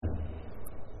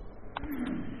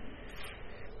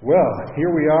Well,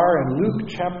 here we are in Luke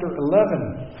chapter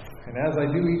 11. And as I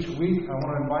do each week, I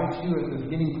want to invite you at the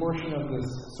beginning portion of this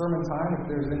sermon time, if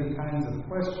there's any kinds of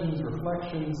questions,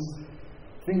 reflections,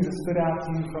 things that stood out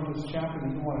to you from this chapter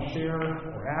that you want to share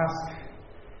or ask,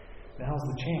 now's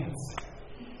the chance.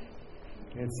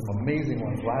 We had some amazing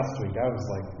ones last week. I was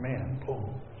like, man,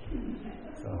 boom.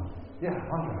 So, yeah,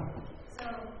 Andra. So,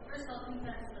 first I'll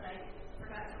confess that I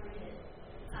forgot to read it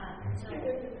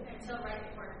until right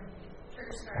before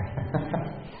church started, and then I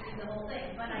didn't read the whole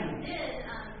thing. But I did,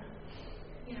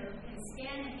 in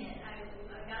scanning it, I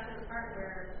got to the part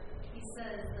where he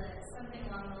says that something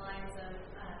along the lines of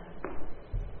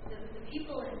the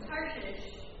people in Tarshish,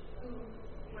 who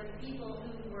were the people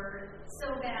who were so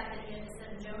bad that he had to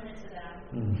send Jonah to them,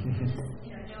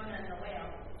 Jonah and the whale.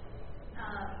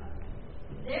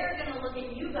 They're going to look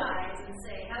at you guys and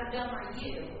say, how dumb are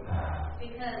you?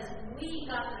 Because we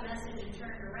got the message and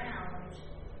turned around.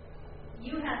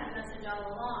 You had the message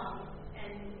all along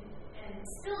and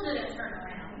still didn't turn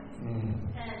around.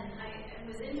 And it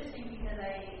was interesting because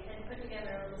I had put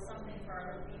together a little something for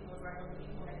our little people where our little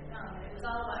people had come. And it was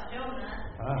all about Jonah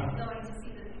and going to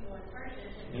see the people in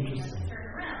Tarshish and getting them to turn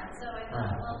around. So I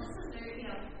thought, well, this is very,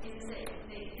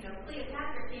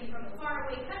 Cleopatra came from a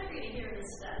faraway country to hear this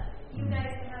stuff. You guys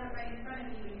can have it right in front of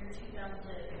you and you're too dumb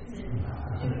to do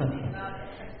anything about it.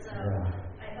 So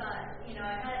I thought,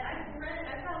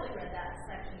 I probably read that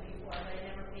section before, but I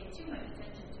never paid too much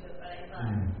attention to it. But I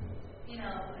thought,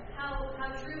 how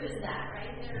true is that,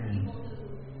 right? There are people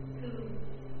who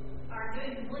are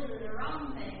doing completely the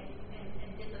wrong thing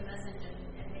and get the message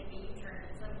and make a U-turn.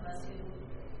 And some of us who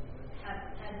have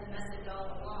had the message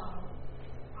all along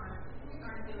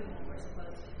aren't doing what we're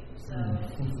supposed to do. So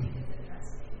it's interesting.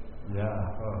 Yeah,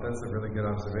 that's a really good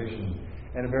observation.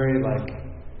 And a very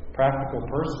practical,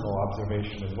 personal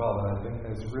observation as well that I think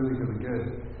is really, really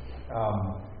good.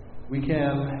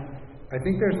 I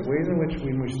think there's ways in which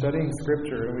when we're studying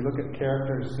Scripture and we look at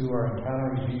characters who are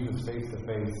encountering Jesus face to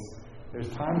face, there's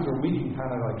times where we can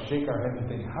kind of shake our head and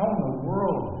think, how in the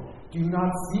world do you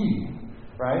not see?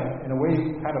 Right? In a way,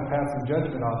 kind of passing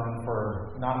judgment on them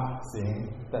for not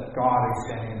seeing that God is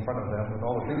standing in front of them with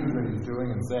all the things that He's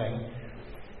doing and saying.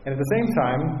 And at the same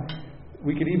time,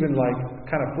 we could even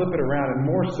kind of flip it around and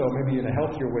more so, maybe in a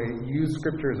healthier way, use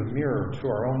Scripture as a mirror to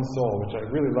our own soul, which I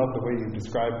really love the way you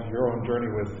described your own journey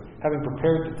with having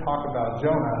prepared to talk about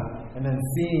Jonah and then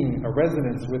seeing a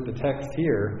resonance with the text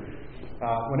here.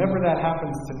 Whenever that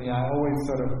happens to me, I always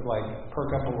sort of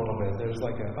perk up a little bit. There's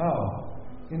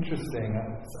interesting.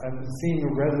 I'm seeing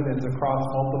a resonance across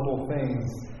multiple things,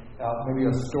 maybe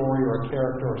a story or a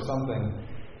character or something.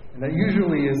 And that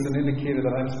usually is an indicator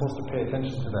that I'm supposed to pay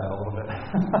attention to that a little bit.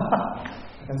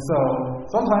 And so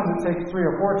sometimes it takes 3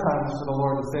 or 4 times for the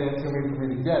Lord to say it to me for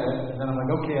me to get it. And then I'm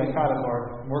like, okay, I caught it,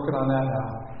 Lord. I'm working on that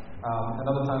now. And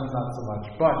other times not so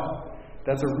much. But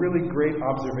that's a really great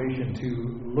observation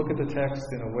to look at the text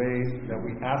in a way that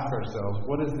we ask ourselves,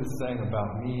 what is this saying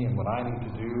about me and what I need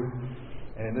to do?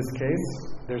 And in this case,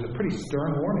 there's a pretty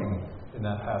stern warning in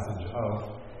that passage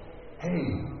of, hey,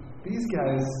 these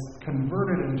guys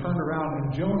converted and turned around,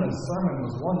 and Jonah's sermon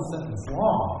was 1 sentence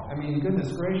long. I mean,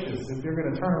 goodness gracious, if you're going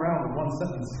to turn around with 1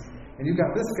 sentence, and you've got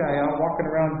this guy out walking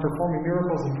around performing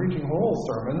miracles and preaching whole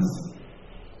sermons,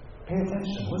 pay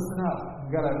attention, listen up.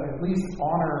 You've got to at least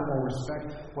honor or respect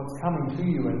what's coming to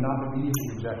you and not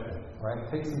immediately reject it, right?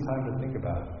 Take some time to think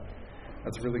about it.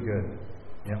 That's really good.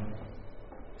 Yeah.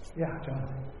 Yeah, John.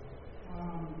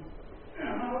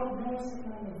 I was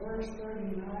noticing on the verse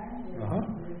 39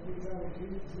 where these other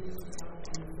Jesus talk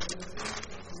to the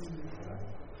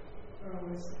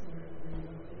Pharisees, where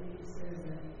he says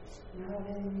that now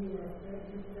then you are fed,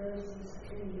 you Pharisees,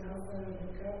 clean the outside of the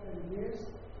cup and dish,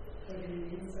 but in the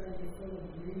inside you're full of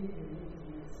greed and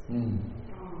wickedness.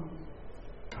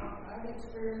 I've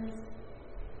experienced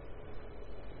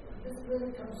this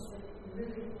really comes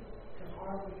really to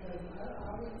heart because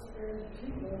I've experienced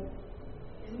people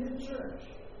in the church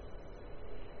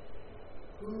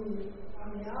who on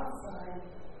the outside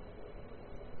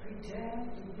pretend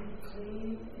to be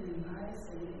clean and nice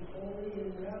and holy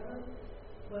and whatever,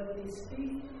 but they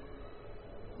speak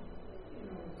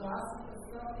gossip and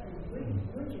stuff and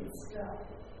wicked stuff.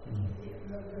 You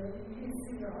can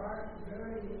see their heart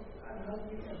very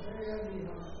ugly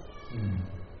heart.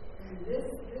 And this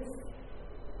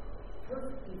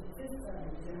perfectly fits that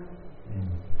example.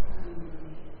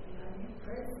 I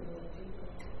pray for those people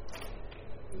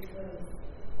because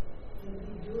they'll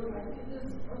be doing, I think this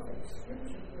is a perfect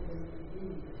scripture for them to be.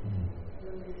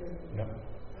 Really good. Yep.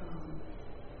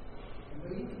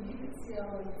 But you can see how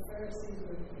the Pharisees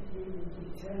would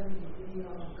pretend to be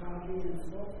all godly and so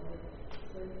forth.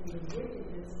 but in the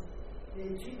wickedness, they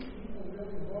treat people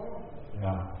really horrible.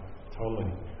 Yeah,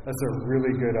 totally. That's a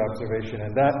really good observation.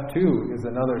 And that, too, is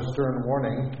another stern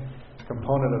warning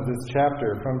component of this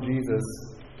chapter from Jesus.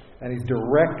 And he's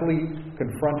directly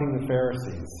confronting the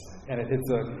Pharisees. And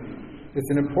it's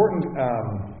an important,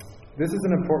 this is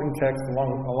an important text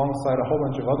alongside a whole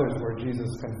bunch of others where Jesus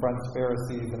confronts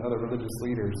Pharisees and other religious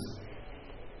leaders.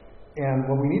 And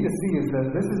what we need to see is that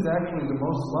this is actually the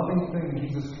most loving thing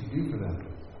Jesus could do for them,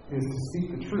 is to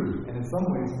speak the truth. And in some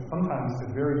ways, sometimes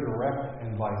it's very direct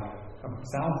and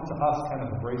sounds to us kind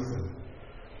of abrasive.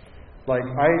 Like,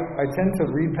 I tend to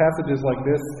read passages like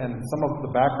this, and some of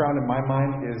the background in my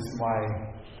mind is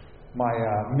my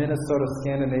Minnesota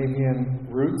Scandinavian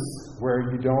roots, where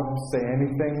you don't say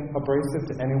anything abrasive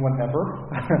to anyone ever.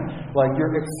 Like,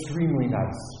 you're extremely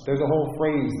nice. There's a whole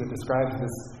phrase that describes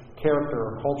this character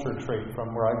or culture trait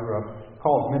from where I grew up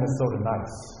called Minnesota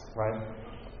nice, right?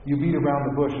 You beat around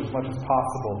the bush as much as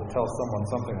possible to tell someone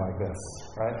something like this,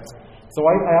 right? So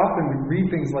I often read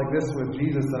things like this with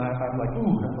Jesus, and I'm like,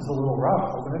 ooh, that was a little rough,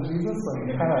 wasn't it, Jesus? I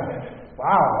mean, kind of,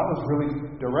 wow, that was really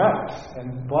direct.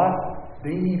 But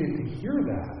they needed to hear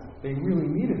that. They really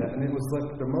needed that. And it was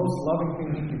like the most loving thing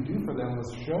he could do for them was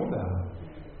show them,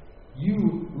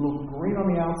 you look great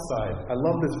on the outside. I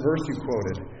love this verse you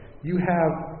quoted. You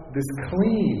have this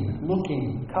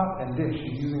clean-looking cup and dish.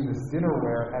 He's using this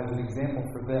dinnerware as an example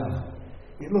for them.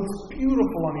 It looks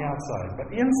beautiful on the outside, but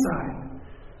inside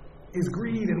is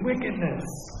greed and wickedness,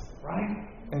 right?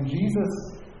 And Jesus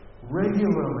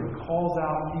regularly calls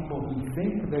out people who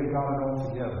think they've got it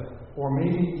all together, or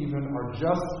maybe even are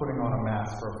just putting on a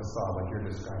mask or a facade like you're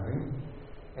describing.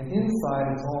 And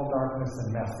inside it's all darkness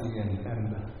and messy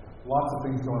and lots of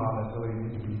things going on that really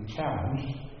need to be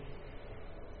challenged.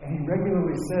 And he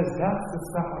regularly says, that's the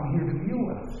stuff I'm here to deal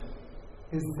with,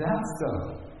 is that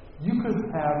stuff. You could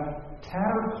have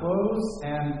tattered clothes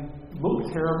and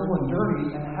look terrible and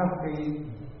dirty and have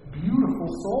a beautiful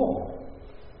soul.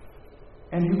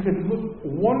 And you could look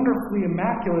wonderfully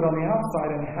immaculate on the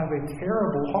outside and have a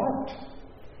terrible heart.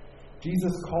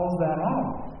 Jesus calls that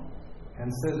out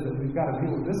and says that we've got to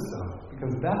deal with this stuff,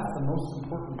 because that's the most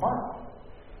important part,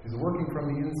 is working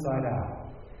from the inside out.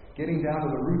 Getting down to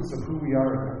the roots of who we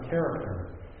are in our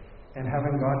character and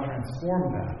having God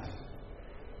transform that.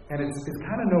 And it's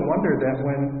kind of no wonder that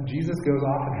when Jesus goes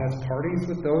off and has parties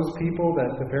with those people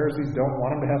that the Pharisees don't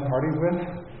want him to have parties with,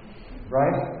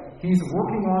 right? He's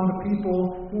working on the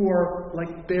people who are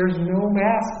like, there's no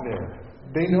mask there.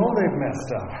 They know they've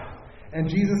messed up. And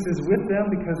Jesus is with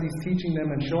them because he's teaching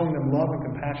them and showing them love and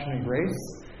compassion and grace.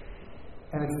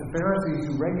 And it's the Pharisees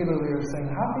who regularly are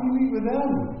saying, how can you eat with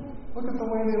them? Look at the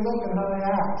way they look and how they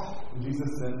act. And Jesus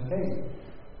said, hey,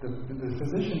 the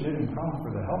physician didn't come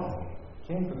for the healthy.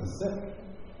 He came for the sick.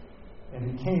 And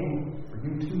he came for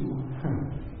you too.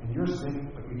 And you're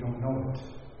sick, but you don't know it.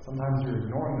 Sometimes you're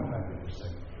ignoring the fact that you're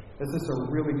sick. This is a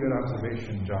really good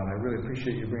observation, John. I really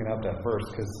appreciate you bringing out that verse,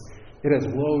 because it has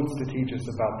loads to teach us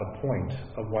about the point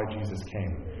of why Jesus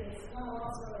came. It's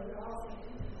also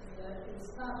that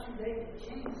it's not too late to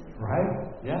change it. Right?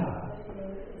 Yeah.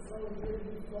 It's always good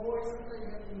before something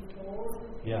happens before.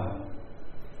 Yeah.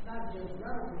 It's not just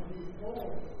relevant,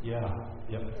 before. Yeah.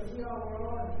 Yep. Because we're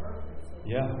all imperfect.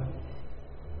 So Yeah.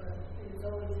 But it's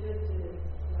always good to,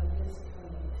 like this,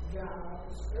 jot out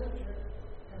the scripture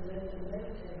and let them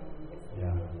meditate on it.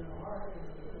 Yeah. In their heart, and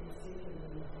see it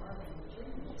in their heart and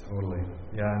change. Totally.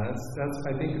 Yeah, and that's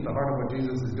I think at the heart of what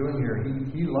Jesus is doing here.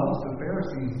 He loves the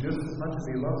Pharisees just as much as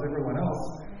he loves everyone else.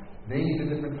 They need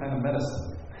a different kind of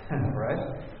medicine,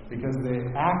 right? Because they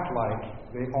act like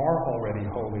they are already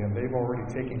holy and they've already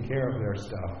taken care of their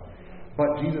stuff. But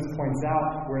Jesus points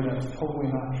out where that's totally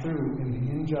not true in the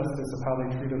injustice of how they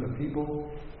treat other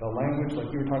people, the language, like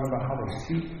you were talking about, how they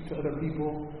speak to other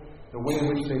people, the way in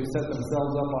which they've set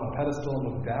themselves up on a pedestal and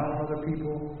look down on other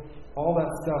people. All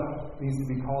that stuff needs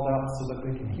to be called out so that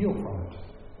they can heal from it.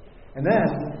 And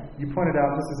then, you pointed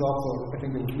out, this is also, I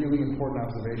think, a really important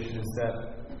observation, is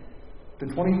that the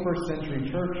 21st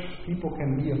century church, people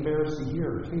can be a Pharisee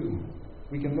here, too.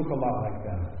 We can look a lot like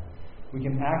them. We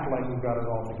can act like we've got it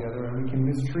all together, and we can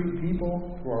mistreat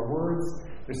people through our words.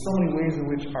 There's so many ways in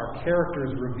which our character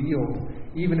is revealed,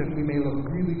 even if we may look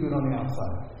really good on the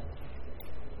outside.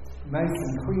 Nice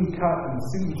and clean cut and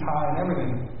suit and tie and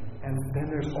everything. And then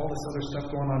there's all this other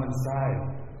stuff going on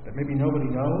inside that maybe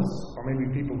nobody knows, or maybe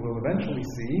people will eventually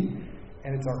see,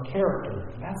 and it's our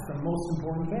character. And that's the most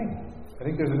important thing. I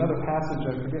think there's another passage,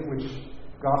 I forget which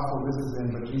gospel this is in,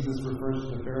 but Jesus refers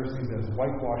to the Pharisees as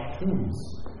whitewashed tombs.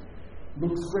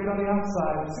 Looks great on the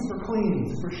outside, super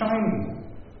clean, super shiny,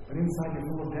 but inside you're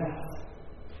full of death.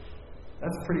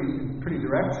 That's pretty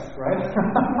direct, right?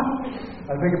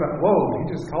 I think about, whoa,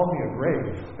 he just called me a grave.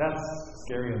 That's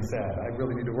scary and sad. I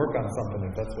really need to work on something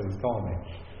if that's what he's calling me.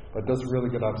 But that's a really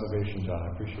good observation, John.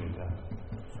 I appreciate that.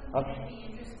 Something I'd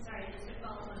be interested, sorry, just to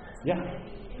follow on that. Yeah. I'd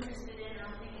be interested in, I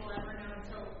don't think we'll ever know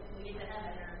until we get to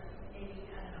heaven, or maybe,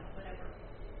 I don't know, whatever.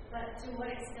 But to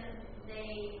what extent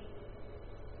they,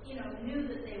 knew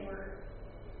that they were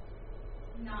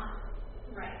not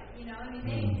right. I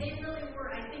mean, they really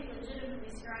were, I think,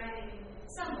 legitimately striving,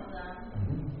 some of them,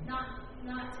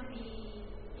 not to be,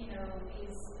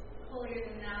 these holier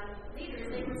than thou leaders.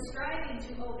 They were striving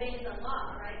to obey the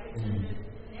law, right? Which in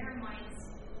their minds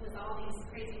was all these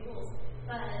crazy rules.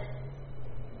 But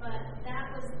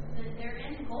that was their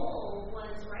end goal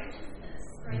was righteousness,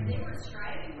 right? They were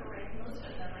striving for righteousness. Most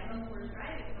of them, I know, were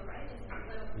striving for righteousness.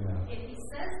 So if he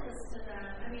says this to them,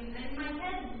 I mean, in my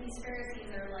head, these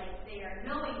Pharisees are like, they are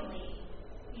knowingly,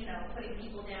 putting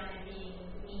people down and being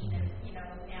mean and,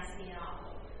 nasty and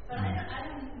awful. But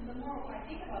the more I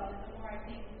think about it, the more I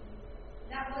think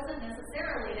that wasn't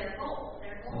necessarily their goal.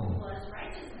 Their goal was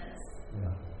righteousness.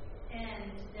 Yeah.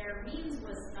 And their means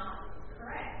was not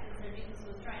correct. And so Jesus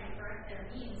was trying to correct their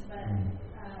means. But,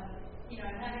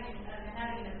 I'm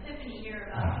having an epiphany here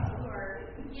about people who are,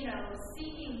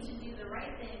 seeking to do the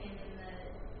right thing and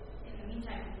in the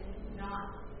meantime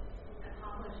not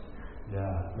accomplishing that.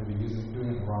 Yeah, maybe doing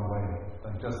it the wrong way.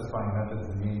 Like justifying methods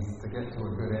and means to get to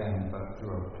a good end, but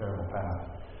through a terrible path.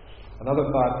 Another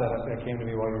thought that came to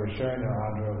me while you were sharing there,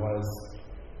 Andrea, was,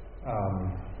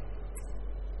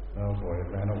 oh boy, it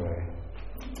ran away.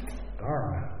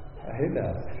 Darn, I hate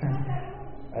that.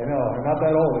 I know, I'm not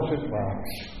that old, it should,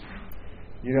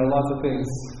 lots of things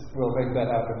will make that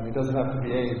happen. It doesn't have to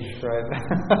be age, right?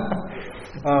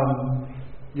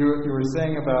 You were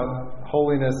saying about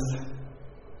holiness,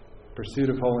 pursuit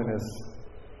of holiness,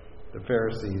 the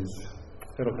Pharisees.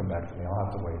 It'll come back to me. I'll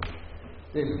have to wait.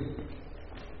 David.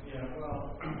 Yeah,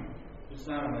 well, it's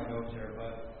not on my notes here,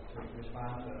 but to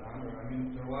respond to Andrew, I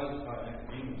mean, there was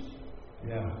Nicodemus.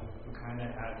 Who kind of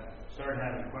started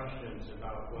having questions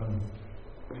about what,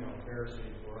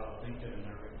 Pharisees were out thinking and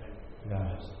everything. Yeah.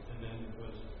 And then it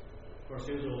was, of course,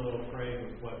 he was a little afraid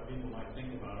of what people might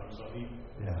think about him, so he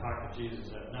talked to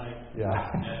Jesus at night.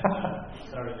 And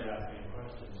started asking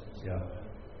questions and stuff.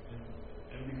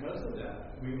 And because of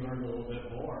that, we learned a little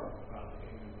bit more about the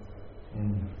kingdom of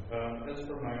God. As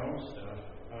for my own stuff,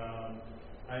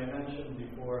 I mentioned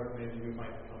before, maybe we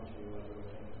might come to you later.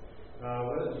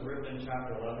 What is written in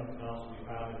chapter 11 can also be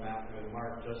found in Matthew and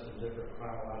Mark, just in different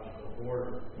chronological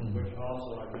order, which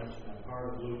also I mentioned that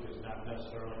part of Luke is not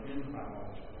necessarily in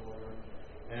chronological order,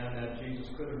 and that Jesus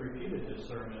could have repeated his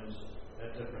sermons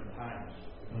at different times.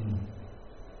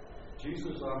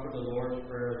 Jesus offered the Lord's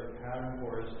Prayer as a pattern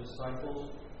for his disciples.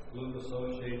 Luke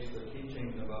associates the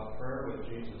teachings about prayer with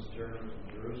Jesus' journey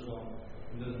to Jerusalem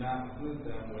and does not include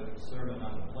them with the Sermon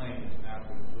on the Plain, as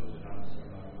Matthew includes it on the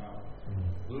Sermon on the Mount.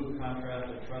 Luke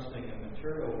contrasted trusting in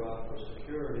material wealth for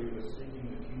security with seeking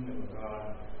the kingdom of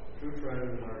God. True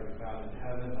treasures are to be found in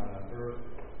heaven, not on earth.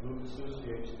 Luke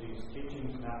associates these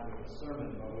teachings not with the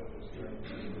sermon, but with his journey to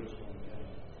Jerusalem again.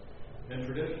 In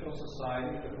traditional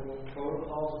society, the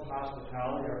protocols of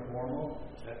hospitality are formal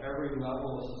at every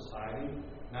level of society,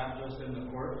 not just in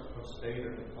the courts of state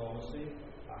or diplomacy.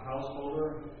 A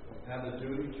householder had the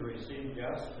duty to receive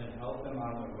guests and help them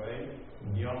on their way.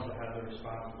 He also had the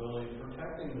responsibility of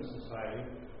protecting the society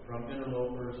from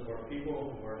interlopers or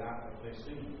people who are not what they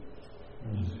seem.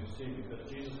 As you see, because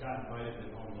Jesus got invited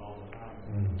in homes all the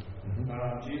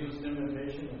time. Jesus'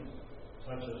 invitation,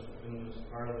 such as in this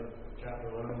part of chapter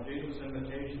 11, Jesus'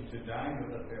 invitation to dine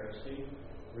with a Pharisee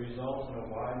results in a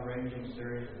wide-ranging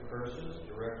series of curses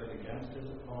directed against his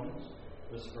opponents,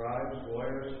 the scribes,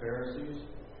 lawyers, Pharisees.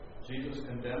 Jesus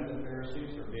condemned the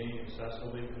Pharisees for being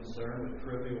excessively concerned with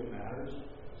trivial matters,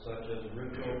 such as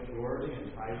ritual purity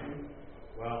and hygiene,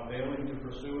 while failing to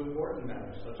pursue important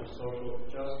matters, such as social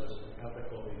justice and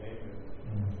ethical behavior.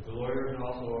 The lawyers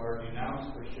also are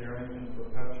denounced for sharing in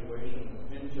perpetuation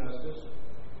of injustice,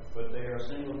 but they are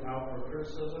singled out for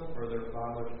criticism for their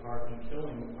father's part in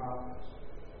killing the prophets.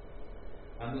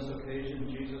 On this occasion,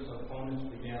 Jesus' opponents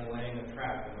began laying a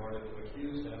trap in order to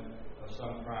accuse him of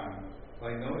some crime.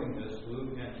 By noting this,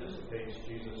 Luke anticipates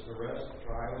Jesus' arrest,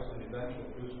 trials, and eventual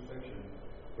crucifixion,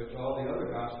 which all the other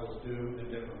Gospels do in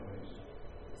different ways.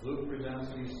 Luke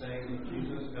presents these sayings of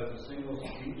Jesus as a single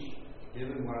speech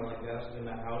given while a guest in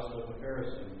the house of the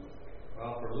Pharisee.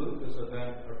 While for Luke, this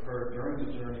event occurred during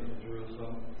the journey to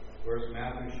Jerusalem, whereas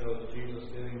Matthew shows Jesus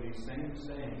giving these same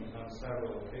sayings on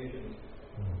several occasions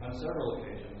on several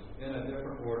occasions, in a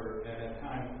different order, and at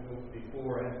times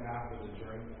before and after the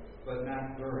journey, but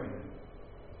not during.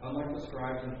 Unlike the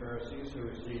scribes and Pharisees who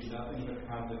received nothing but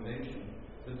condemnation,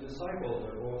 the disciples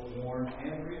are both warned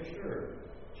and reassured.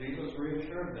 Jesus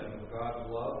reassured them of God's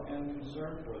love and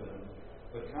concern for them,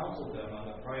 but counseled them on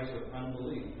the price of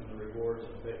unbelief and the rewards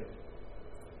of faith.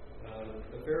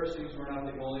 The Pharisees were not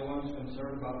the only ones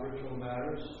concerned about ritual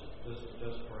matters. This is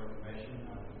just for information,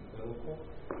 not biblical.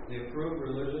 The approved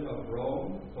religion of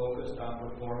Rome focused on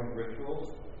performing rituals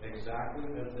exactly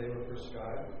as they were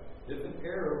prescribed. If an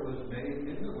error was made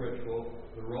in the ritual,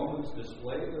 the Romans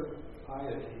displayed their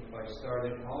piety by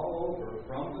starting all over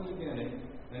from the beginning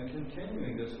and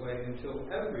continuing this way until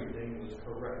everything was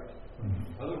correct.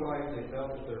 Otherwise, they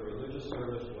felt that their religious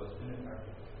service was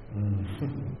ineffective.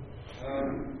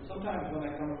 Sometimes when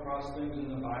I come across things in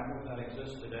the Bible that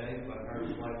exist today but are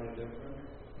slightly different,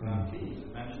 keys,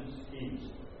 it mentions keys.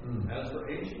 As for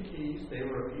ancient keys, they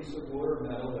were a piece of wood or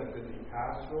metal that could be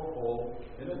passed through a hole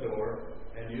in a door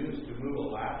and used to move a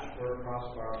latch or a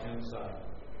crossbar inside.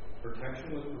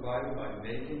 Protection was provided by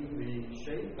making the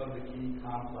shape of the key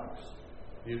complex.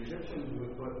 The Egyptians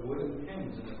would put wooden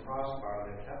pins in the crossbar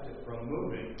that kept it from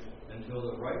moving until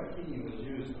the right key was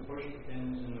used to push the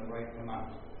pins in the right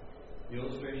amount. The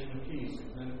illustration of keys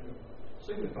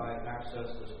signified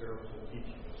access to spiritual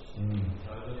teachings.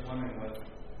 So I was just wondering what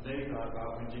they thought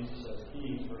about when Jesus says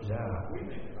keys versus what we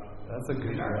think about them. That's a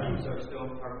good our keys are still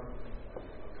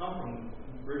come from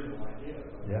the original idea.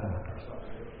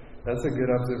 That's a good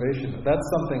observation. That's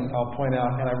something I'll point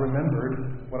out, and I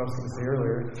remembered what I was going to say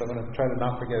earlier, so I'm going to try to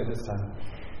not forget it this time.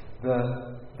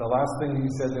 The last thing you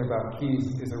said there about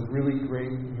keys is a really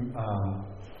great,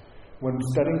 when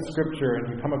studying Scripture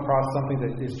and you come across something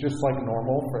that is just like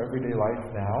normal for everyday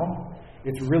life now,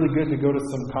 it's really good to go to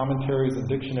some commentaries and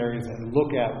dictionaries and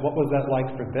look at what was that like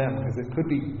for them, because it could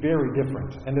be very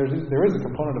different. And there is a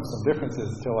component of some differences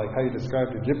to like how you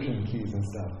described Egyptian keys and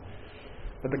stuff.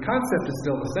 But the concept is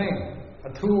still the same.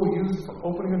 A tool used for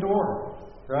opening a door,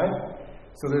 right?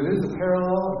 So there is a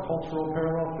cultural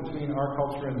parallel between our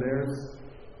culture and theirs.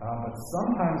 But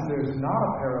sometimes there's not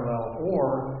a parallel,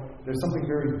 or there's something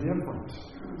very different.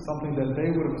 Something that they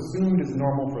would have assumed is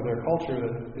normal for their culture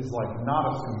that is like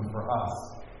not assumed for us.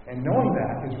 And knowing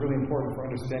that is really important for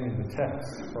understanding the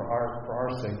text for our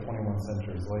sake 21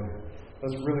 centuries later.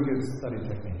 That's a really good study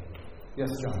technique. Yes,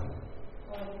 John?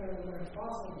 Like the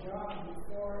Apostle John,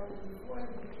 before he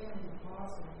became an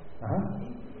apostle,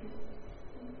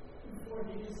 before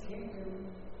Jesus came to him,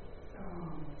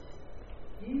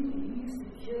 he used to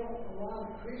kill a lot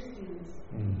of Christians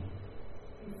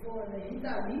before he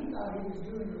thought he was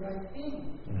doing the right thing.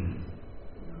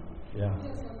 Yeah.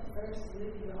 Just like the Pharisees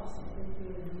did, he also think they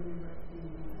were doing the right thing.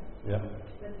 Yeah.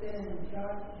 But then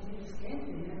Jesus came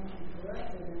to him and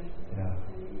corrected him. Yeah.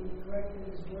 And he corrected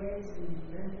his ways and he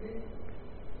repented.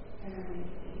 And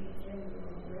he became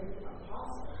a great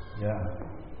apostle. Yeah.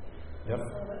 Yep.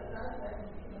 So that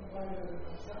applies to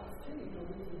ourselves too.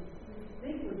 We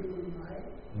think we're doing right,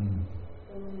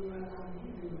 but when we run out,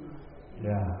 we do right.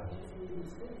 Yeah. Just read the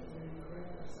scriptures and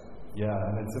correct ourselves. Yeah,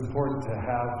 and it's important to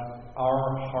have our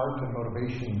heart and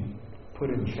motivation put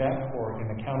in check or in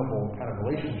accountable kind of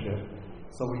relationship,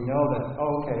 so we know that,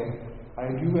 I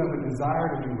do have a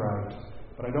desire to do right,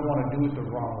 but I don't want to do it the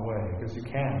wrong way, because you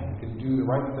can do the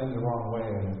right thing the wrong way,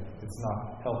 and it's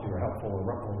not healthy or helpful or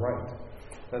right.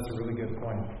 That's a really good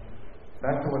point.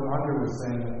 Back to what Andre was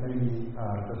saying, maybe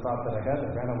the thought that I had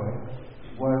that ran away,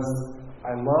 was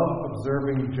I love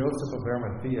observing Joseph of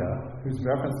Arimathea, who's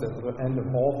referenced at the end of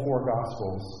all four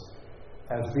Gospels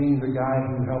as being the guy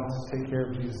who helped take care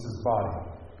of Jesus'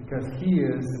 body. Because he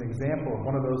is an example of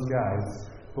one of those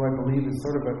guys who I believe is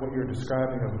sort of like what you're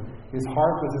describing of his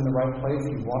heart was in the right place,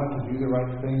 he wanted to do the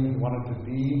right thing, he wanted to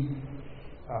be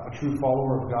a true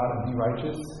follower of God and be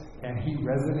righteous, and he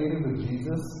resonated with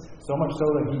Jesus, so much so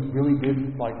that he really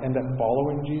did end up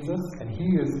following Jesus, and he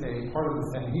is a part of the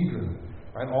Sanhedrin,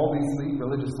 right? All these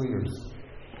religious leaders.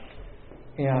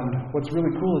 And what's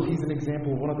really cool is he's an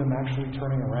example of one of them actually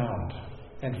turning around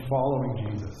and following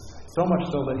Jesus. So much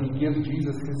so that he gives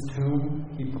Jesus his tomb,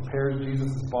 he prepares Jesus'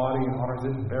 body and honors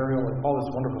it in burial, and all this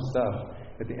wonderful stuff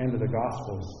at the end of the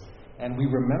Gospels. And we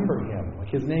remember him.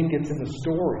 His name gets in the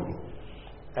story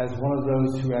as one of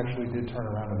those who actually did turn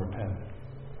around and repent.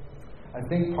 I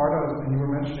think part of, and you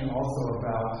were mentioning also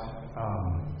about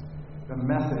the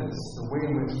methods, the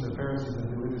way in which the Pharisees and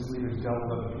religious leaders dealt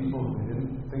with other people who they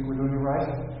didn't think were doing it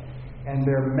right. And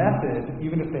their method,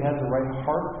 even if they had the right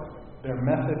heart, their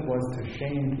method was to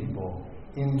shame people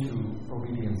into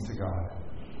obedience to God.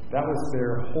 That was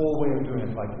their whole way of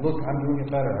doing it. Like, look, I'm doing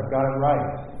it better. I've got it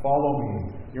right. Follow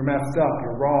me. You're messed up.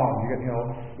 You're wrong.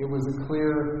 It was a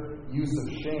clear use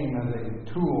of shame as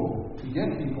a tool to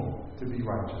get people to be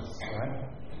righteous, right?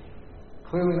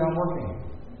 Clearly not working.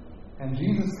 And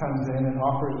Jesus comes in and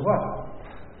offers what?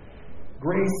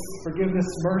 Grace, forgiveness,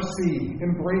 mercy,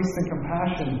 embrace, and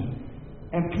compassion.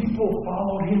 And people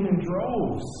followed him in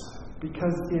droves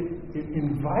because it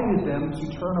invited them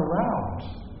to turn around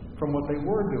from what they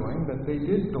were doing, that they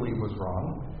did believe was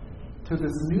wrong, to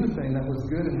this new thing that was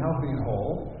good and healthy and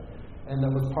whole, and that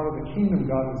was part of the kingdom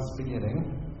God was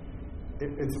beginning.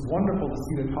 It's wonderful to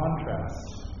see the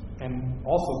contrast, and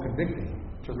also convicting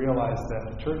to realize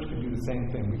that the church can do the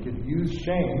same thing. We could use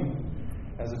shame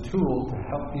as a tool to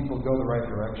help people go the right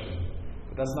direction.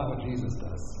 But that's not what Jesus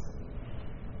does.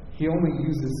 He only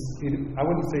uses, I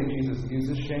wouldn't say Jesus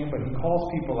uses shame, but he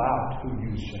calls people out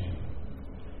who use shame.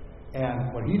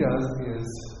 And what he does is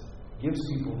gives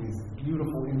people these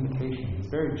beautiful invitations.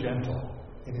 He's very gentle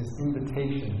in his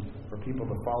invitation for people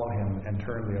to follow him and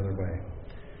turn the other way.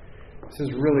 This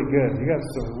is really good. You have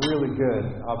some really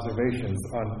good observations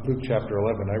on Luke chapter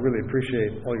 11. I really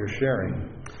appreciate all your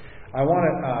sharing. I want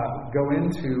to go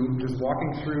into just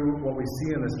walking through what we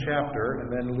see in this chapter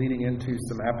and then leading into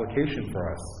some application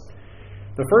for us.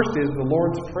 The first is the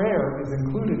Lord's Prayer is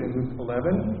included in Luke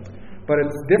 11, but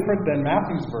it's different than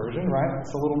Matthew's version, right?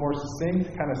 It's a little more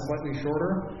succinct, kind of slightly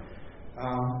shorter.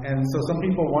 And so some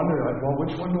people wonder, like, well,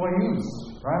 which one do I use?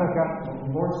 Right? I've got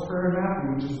the Lord's Prayer in Matthew,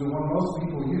 which is the one most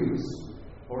people use.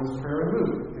 Lord's Prayer in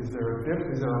Luke. Is there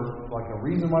like a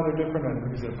reason why they're different,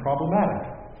 and is it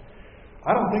problematic?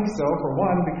 I don't think so, for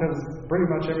one, because pretty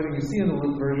much everything you see in the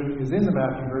Luke version is in the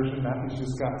Matthew version. Matthew's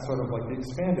just got sort of like the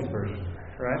expanded version,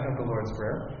 right, of the Lord's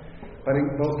Prayer. But in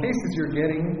both cases, you're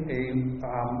getting a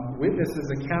witness's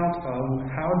account of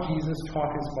how Jesus taught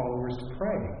his followers to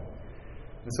pray.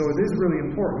 And so it is really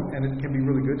important, and it can be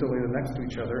really good to lay them next to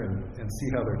each other and see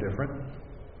how they're different.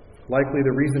 Likely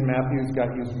the reason Matthew's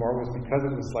got used more was because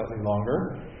it was slightly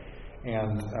longer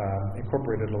and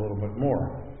incorporated a little bit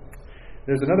more.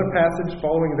 There's another passage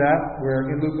following that where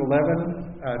in Luke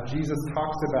 11, Jesus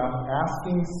talks about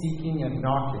asking, seeking, and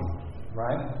knocking,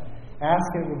 right? Ask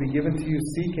and it will be given to you,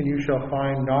 seek and you shall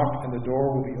find, knock and the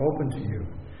door will be open to you.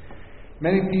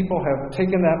 Many people have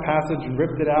taken that passage and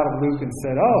ripped it out of Luke and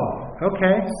said, oh,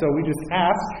 okay, so we just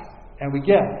ask and we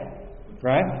get,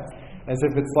 right? As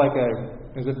if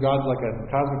God's like a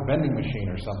cosmic vending machine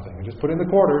or something. You just put in the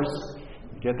quarters,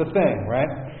 get the thing, right?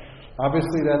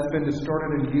 Obviously, that's been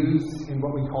distorted and used in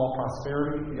what we call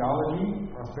prosperity theology,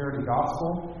 prosperity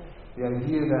gospel. The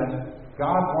idea that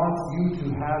God wants you to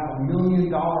have $1 million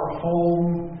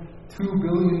home, $2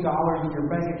 billion in your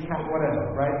bank account,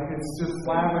 whatever, right? It's just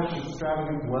lavish,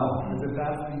 extravagant wealth, as if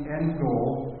that's the end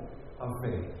goal of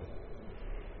faith.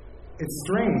 It's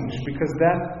strange because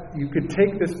that you could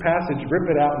take this passage, rip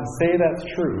it out, and say that's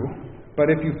true, but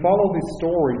if you follow the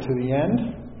story to the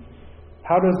end,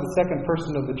 how does the second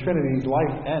person of the Trinity's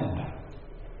life end?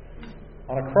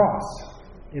 On a cross,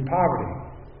 in poverty.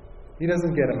 He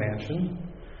doesn't get a mansion.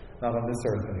 Not on this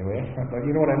earth anyway, but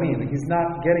you know what I mean. He's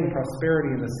not getting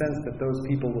prosperity in the sense that those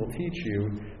people will teach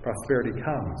you prosperity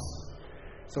comes.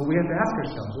 So we have to ask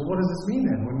ourselves, well, what does this mean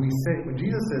then? When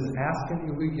Jesus says, ask and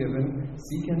you will be given,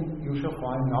 seek and you shall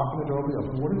find, knock and the door will be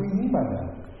open, what do we mean by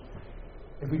that?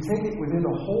 If we take it within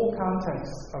the whole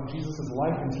context of Jesus'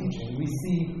 life and teaching, we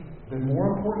see the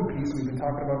more important piece we've been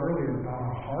talking about earlier about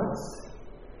our hearts.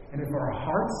 And if our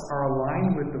hearts are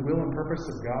aligned with the will and purpose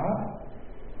of God,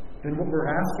 then what we're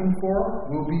asking for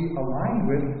will be aligned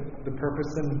with the purpose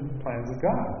and plans of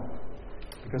God.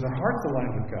 Because our heart's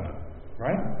aligned with God,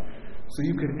 right? So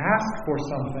you could ask for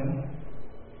something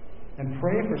and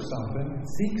pray for something,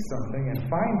 seek something, and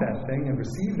find that thing and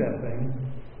receive that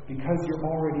thing because you're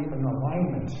already in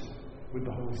alignment with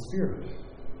the Holy Spirit,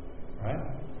 right?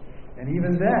 And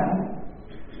even then,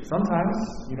 sometimes,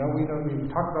 we've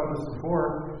talked about this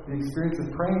before, the experience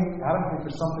of praying adequately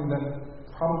for something that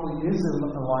probably is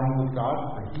aligned with God,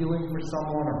 for healing for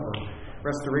someone or for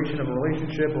restoration of a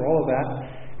relationship or all of that,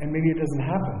 and maybe it doesn't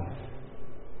happen.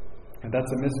 And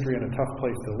that's a mystery and a tough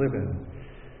place to live in.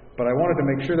 But I wanted to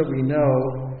make sure that we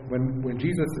know when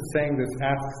Jesus is saying this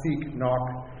ask, seek,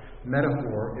 knock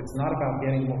metaphor, it's not about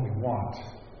getting what we want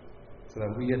so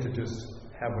that we get to just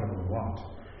have whatever we want.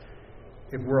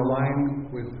 If we're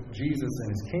aligned with Jesus and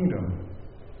his kingdom,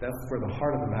 that's where the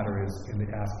heart of the matter is in the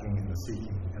asking and the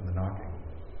seeking and the knocking.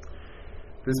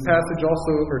 This passage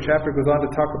chapter goes on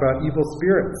to talk about evil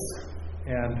spirits.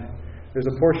 And there's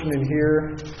a portion in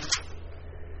here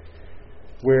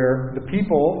where the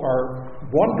people are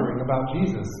wondering about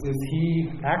Jesus. Is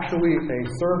he actually a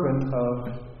servant of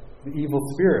the evil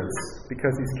spirits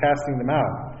because he's casting them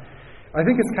out? I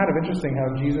think it's kind of interesting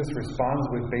how Jesus responds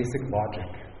with basic logic.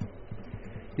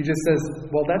 He just says,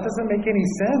 well, that doesn't make any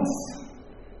sense,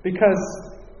 because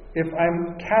if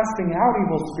I'm casting out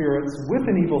evil spirits with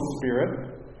an evil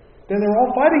spirit, then they're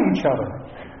all fighting each other,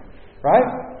 right?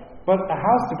 But a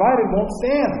house divided won't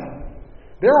stand.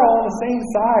 They're all on the same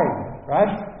side,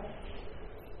 right?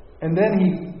 And then he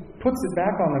puts it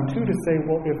back on them too to say,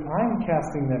 well, if I'm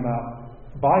casting them out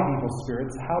by evil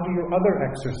spirits, how do your other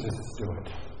exorcists do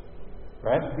it?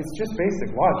 Right? It's just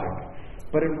basic logic.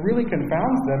 But it really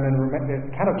confounds them, and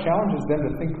it kind of challenges them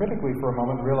to think critically for a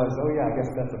moment and realize, oh yeah, I guess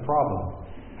that's a problem.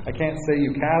 I can't say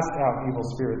you cast out evil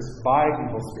spirits by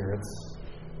evil spirits,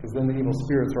 because then the evil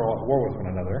spirits are all at war with one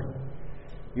another.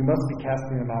 You must be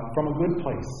casting them out from a good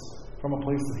place, from a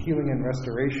place of healing and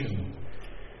restoration,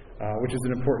 which is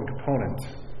an important component.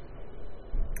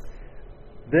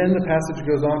 Then the passage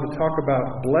goes on to talk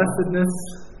about blessedness.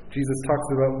 Jesus talks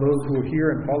about those who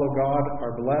hear and follow God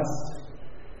are blessed.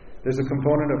 There's a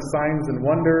component of signs and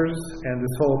wonders, and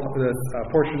this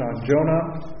portion on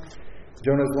Jonah.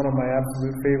 Jonah is one of my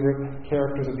absolute favorite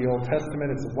characters of the Old Testament.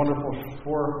 It's a wonderful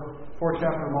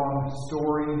four-chapter long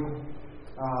story.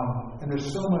 And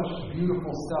there's so much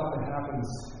beautiful stuff that happens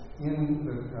in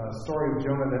the story of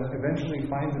Jonah that eventually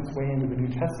finds its way into the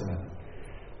New Testament.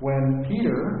 When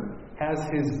Peter has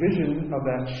his vision of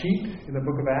that sheep in the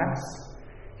book of Acts,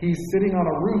 he's sitting on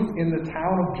a roof in the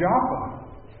town of Joppa,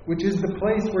 which is the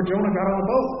place where Jonah got on a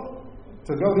boat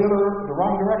to go the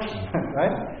wrong direction,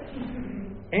 right?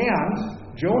 And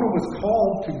Jonah was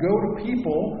called to go to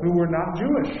people who were not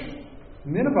Jewish.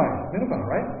 Nineveh,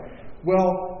 right?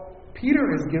 Well,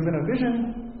 Peter is given a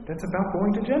vision that's about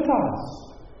going to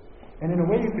Gentiles. And in a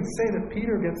way, you could say that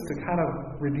Peter gets to kind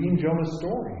of redeem Jonah's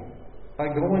story by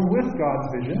going with God's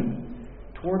vision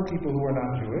toward people who are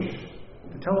not Jewish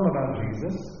to tell them about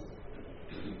Jesus.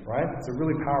 Right? It's a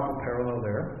really powerful parallel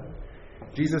there.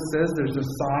 Jesus says there's a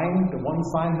sign. The one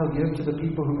sign he'll give to the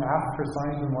people who ask for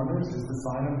signs and wonders is the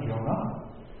sign of Jonah.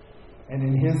 And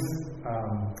in his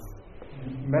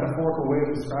metaphorical way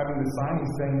of describing the sign,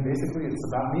 he's saying basically it's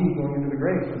about me going into the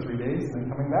grave for 3 days and then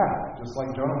coming back. Just like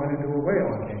Jonah went into a whale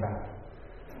and came back.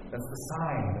 That's the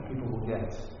sign that people will get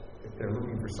if they're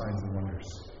looking for signs and wonders.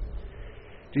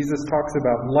 Jesus talks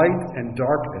about light and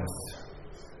darkness.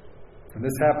 And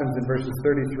this happens in verses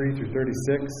 33 through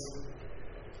 36.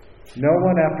 No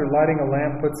one, after lighting a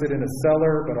lamp, puts it in a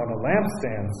cellar, but on a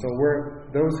lampstand, so where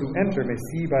those who enter may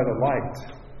see by the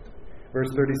light.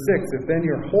 Verse 36, if then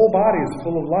your whole body is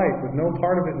full of light, with no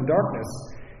part of it in darkness,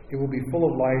 it will be full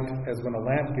of light as when a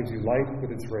lamp gives you light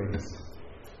with its rays.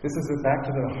 This is back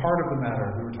to the heart of the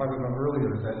matter we were talking about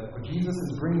earlier, that what Jesus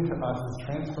is bringing to us is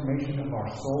transformation of our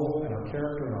soul and our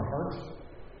character and our heart.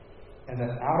 And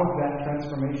that out of that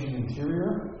transformation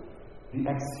interior, the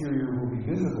exterior will be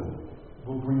visible,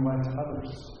 will bring light to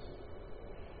others.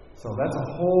 So that's a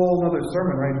whole other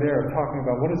sermon right there, talking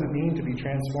about what does it mean to be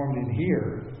transformed in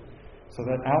here, so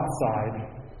that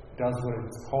outside does what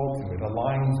it's called to. It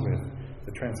aligns with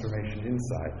the transformation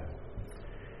inside.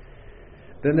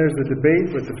 Then there's the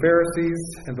debate with the Pharisees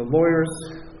and the lawyers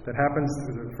that happens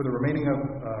for the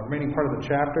remaining part of the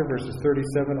chapter, verses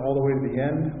 37 all the way to the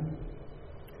end.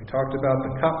 We talked about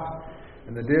the cup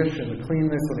and the dish and the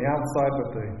cleanness on the outside, but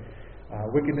the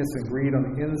wickedness and greed on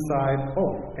the inside.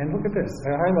 Oh, and look at this.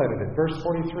 I highlighted it. Verse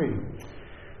 43.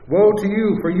 Woe to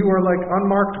you, for you are like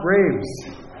unmarked graves.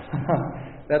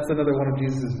 That's another one of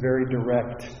Jesus' very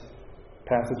direct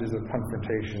passages of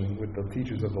confrontation with the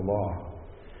teachers of the law.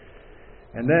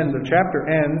 And then the chapter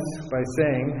ends by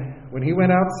saying, when he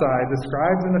went outside, the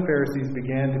scribes and the Pharisees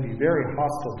began to be very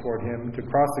hostile toward him, to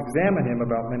cross-examine him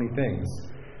about many things,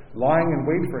 lying in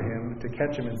wait for him to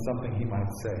catch him in something he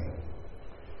might say.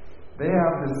 They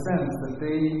have the sense that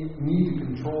they need to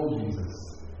control Jesus.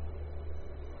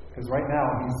 Because right now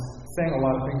he's saying a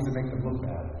lot of things that make them look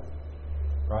bad.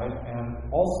 Right?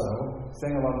 And also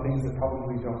saying a lot of things that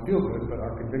probably don't feel good but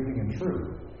are convicting and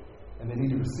true. And they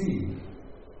need to receive.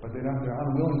 But they're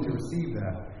unwilling to receive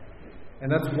that.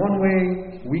 And that's one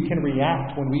way we can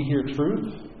react when we hear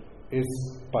truth, is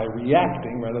by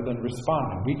reacting rather than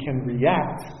responding. We can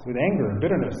react with anger and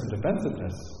bitterness and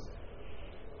defensiveness.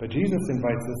 But Jesus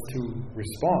invites us to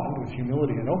respond with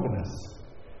humility and openness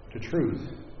to truth.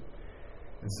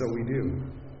 And so we do.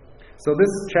 So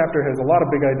this chapter has a lot of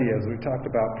big ideas. We've talked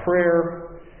about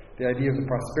prayer, the idea of the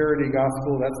prosperity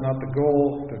gospel. That's not the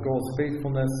goal. The goal is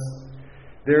faithfulness.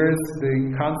 There is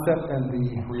the concept and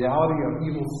the reality of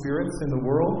evil spirits in the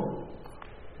world.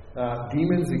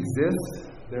 Demons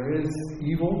exist. There is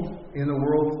evil in the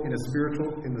world in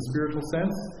the spiritual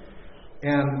sense.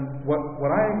 And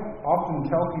what I often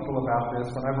tell people about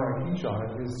this whenever I teach on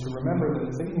it is to remember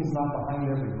that Satan's not behind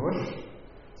every bush.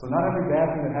 So not every bad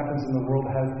thing that happens in the world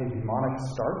has a demonic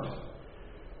start.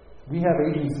 We have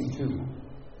agency too.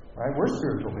 Right? We're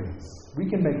spiritual beings. We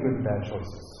can make good and bad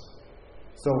choices.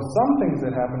 So some things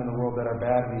that happen in the world that are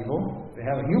bad and evil, they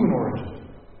have a human origin.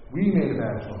 We made a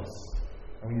bad choice.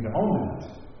 And we need to own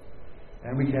that.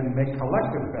 And we can make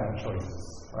collective bad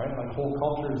choices. Right? Like whole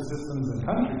cultures, systems, and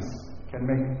countries can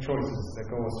make choices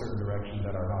that go a certain direction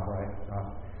that are not right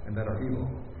and that are evil.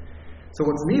 So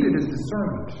what's needed is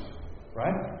discernment,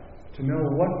 right? To know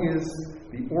what is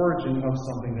the origin of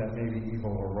something that may be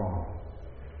evil or wrong.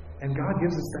 And God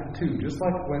gives us that too. Just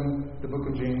like when the book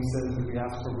of James says that we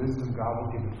ask for wisdom, God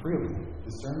will give it freely.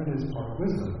 Discernment is part of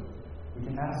wisdom. We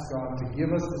can ask God to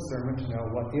give us discernment to know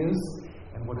what is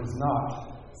and what is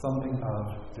not something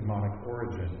of demonic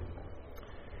origin.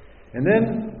 And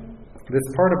then this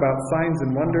part about signs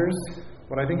and wonders,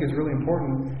 what I think is really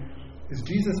important is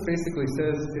Jesus basically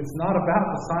says it's not about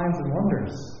the signs and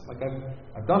wonders. Like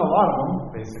I've done a lot of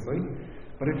them, basically.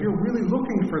 But if you're really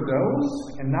looking for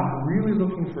those and not really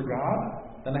looking for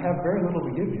God, then I have very little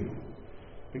to give you.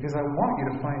 Because I want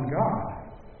you to find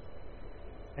God.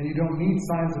 And you don't need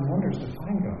signs and wonders to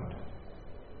find God.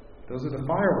 Those are the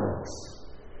fireworks.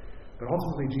 But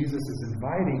ultimately, Jesus is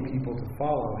inviting people to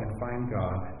follow and find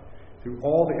God through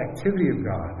all the activity of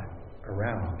God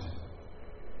around.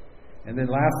 And then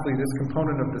lastly, this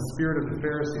component of the spirit of the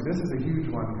Pharisee. This is a huge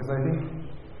one because I think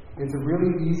it's a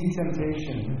really easy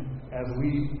temptation as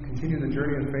we continue the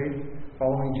journey of faith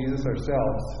following Jesus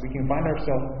ourselves. We can find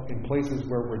ourselves in places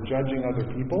where we're judging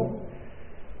other people,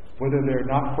 whether they're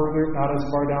not as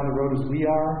far down the road as we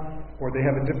are, or they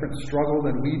have a different struggle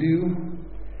than we do,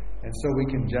 and so we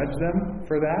can judge them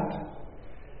for that.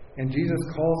 And Jesus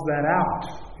calls that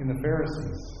out in the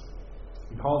Pharisees.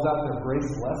 He calls out their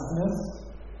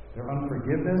gracelessness, their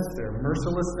unforgiveness, their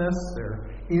mercilessness, their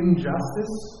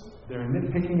injustice, their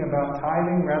nitpicking about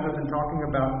tithing rather than talking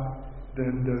about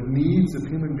the needs of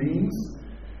human beings.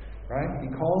 Right? He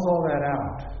calls all that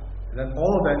out. And that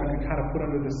all of that you can kind of put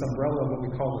under this umbrella of what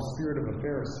we call the spirit of a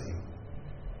Pharisee.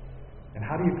 And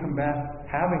how do you combat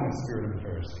having a spirit of a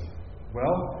Pharisee?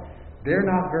 Well, they're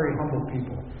not very humble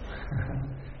people.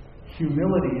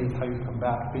 Humility is how you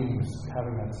combat things,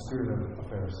 having that spirit of a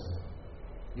Pharisee.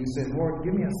 You say, Lord,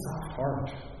 give me a soft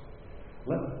heart.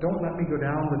 Don't let me go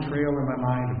down the trail in my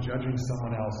mind of judging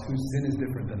someone else whose sin is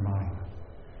different than mine.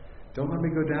 Don't let me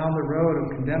go down the road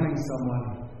of condemning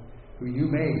someone who you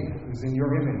made, who's in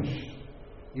your image,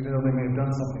 even though they may have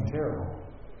done something terrible.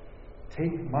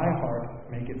 Take my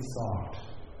heart, make it soft,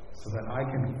 so that I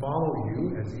can follow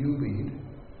you as you lead,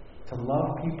 to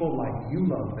love people like you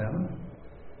love them,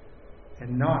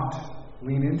 and not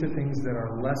lean into things that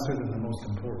are lesser than the most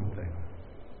important thing.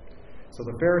 So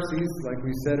the Pharisees, like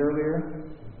we said earlier,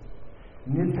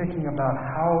 nitpicking about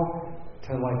how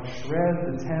to shred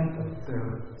the tenth of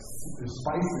their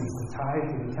spices to tithe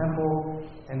to the temple,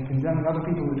 and condemning other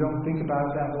people who don't think about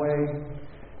it that way,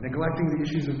 neglecting the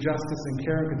issues of justice and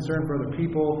care and concern for other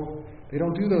people. They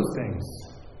don't do those things.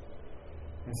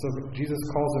 And so Jesus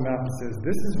calls them out and says,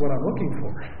 this is what I'm looking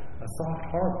for. A soft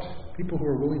heart. People who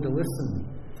are willing to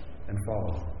listen and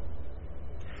follow.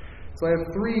 So I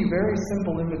have 3 very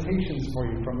simple invitations for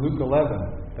you from Luke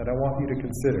 11 that I want you to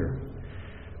consider.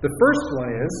 The first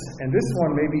one is, and this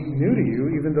one may be new to you,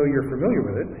 even though you're familiar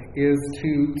with it, is to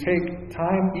take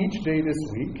time each day this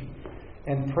week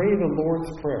and pray the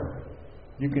Lord's Prayer.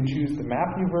 You can choose the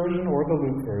Matthew version or the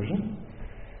Luke version.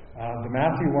 The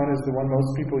Matthew one is the one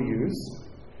most people use.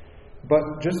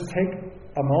 But just take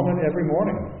a moment every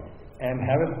morning and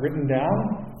have it written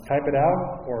down, type it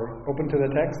out, or open to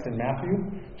the text in Matthew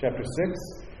chapter 6,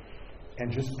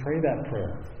 and just pray that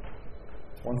prayer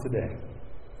once a day.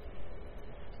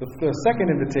 The second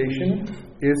invitation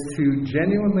is to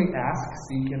genuinely ask,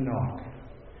 seek, and knock.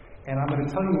 And I'm going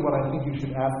to tell you what I think you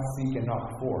should ask, seek, and knock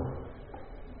for.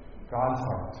 God's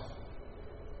heart.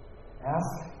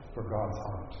 Ask for God's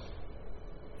heart.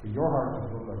 For your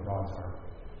heart to look like God's heart.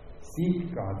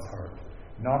 Seek God's heart.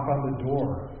 Knock on the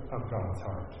door of God's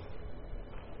heart.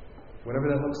 Whatever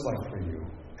that looks like for you.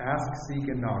 Ask, seek,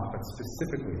 and knock, but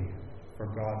specifically for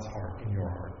God's heart in your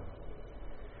heart.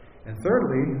 And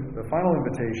thirdly, the final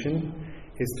invitation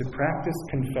is to practice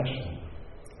confession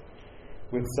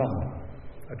with someone.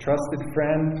 A trusted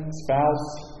friend,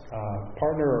 spouse,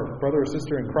 partner, or brother or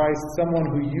sister in Christ, someone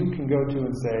who you can go to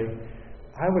and say,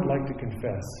 I would like to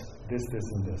confess this,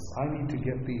 and this. I need to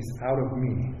get these out of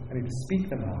me. I need to speak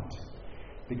them out.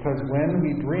 Because when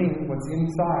we bring what's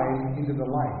inside into the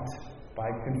light by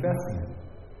confessing it,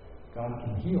 God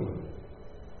can heal it.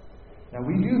 Now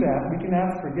we do that, we can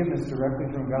ask forgiveness directly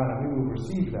from God, and we will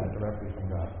receive that directly from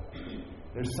God.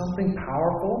 There's something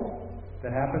powerful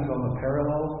that happens on the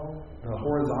parallel, or the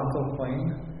horizontal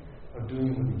plane of doing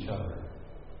it with each other.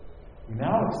 We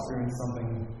now experience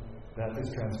something that is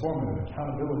transformative,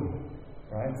 accountability.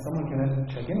 Right? Someone can then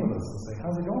check in with us and say,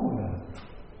 how's it going with that?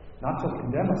 Not to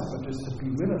condemn us, but just to be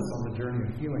with us on the journey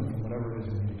of healing from whatever it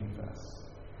is we need to confess.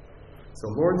 So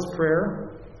Lord's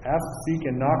Prayer, ask, seek,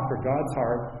 and knock for God's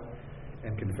heart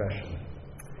and confession.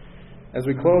 As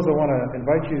we close, I want to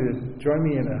invite you to join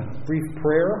me in a brief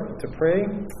prayer to pray,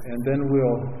 and then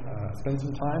we'll spend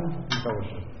some time in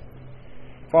fellowship.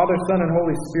 Father, Son, and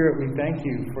Holy Spirit, we thank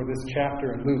you for this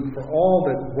chapter in Luke, for all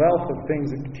the wealth of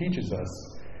things it teaches us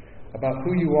about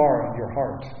who you are and your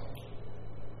heart.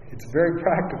 It's very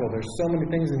practical. There's so many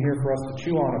things in here for us to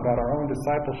chew on about our own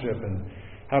discipleship and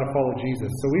how to follow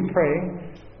Jesus. So we pray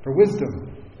for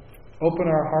wisdom. Open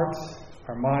our hearts,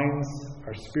 our minds,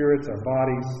 our spirits, our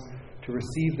bodies to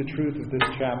receive the truth of this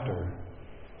chapter.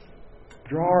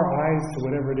 Draw our eyes to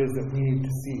whatever it is that we need to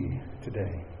see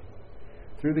today.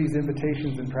 Through these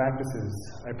invitations and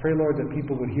practices, I pray, Lord, that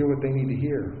people would hear what they need to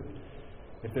hear.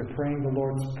 If they're praying the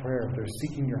Lord's Prayer, if they're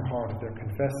seeking your heart, if they're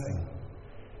confessing,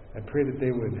 I pray that they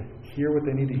would hear what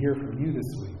they need to hear from you this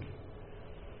week,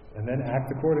 and then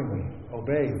act accordingly.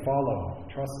 Obey, follow,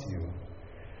 trust you.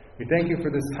 We thank you for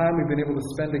this time we've been able to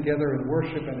spend together in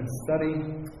worship and in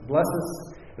study. Bless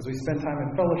us as we spend time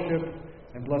in fellowship,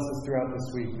 and bless us throughout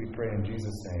this week, we pray in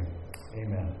Jesus' name.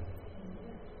 Amen.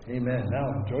 Amen. Now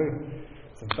enjoy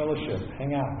some fellowship.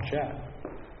 Hang out, chat.